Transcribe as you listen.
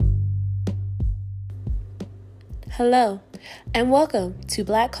Hello, and welcome to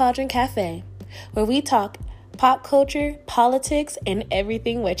Black Cauldron Café, where we talk pop culture, politics, and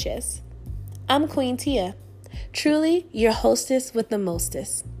everything witches. I'm Queen Tia, truly your hostess with the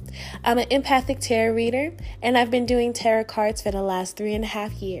mostest. I'm an empathic tarot reader, and I've been doing tarot cards for the last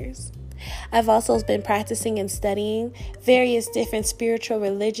 3.5 years. I've also been practicing and studying various different spiritual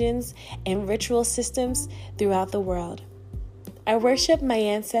religions and ritual systems throughout the world. I worship my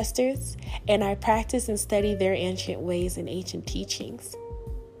ancestors, and I practice and study their ancient ways and ancient teachings.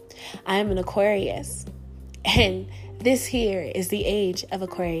 I am an Aquarius, and this here is the age of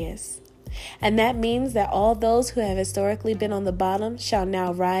Aquarius. And that means that all those who have historically been on the bottom shall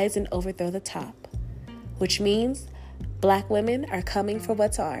now rise and overthrow the top, which means Black women are coming for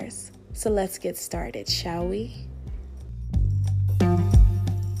what's ours. So let's get started, shall we?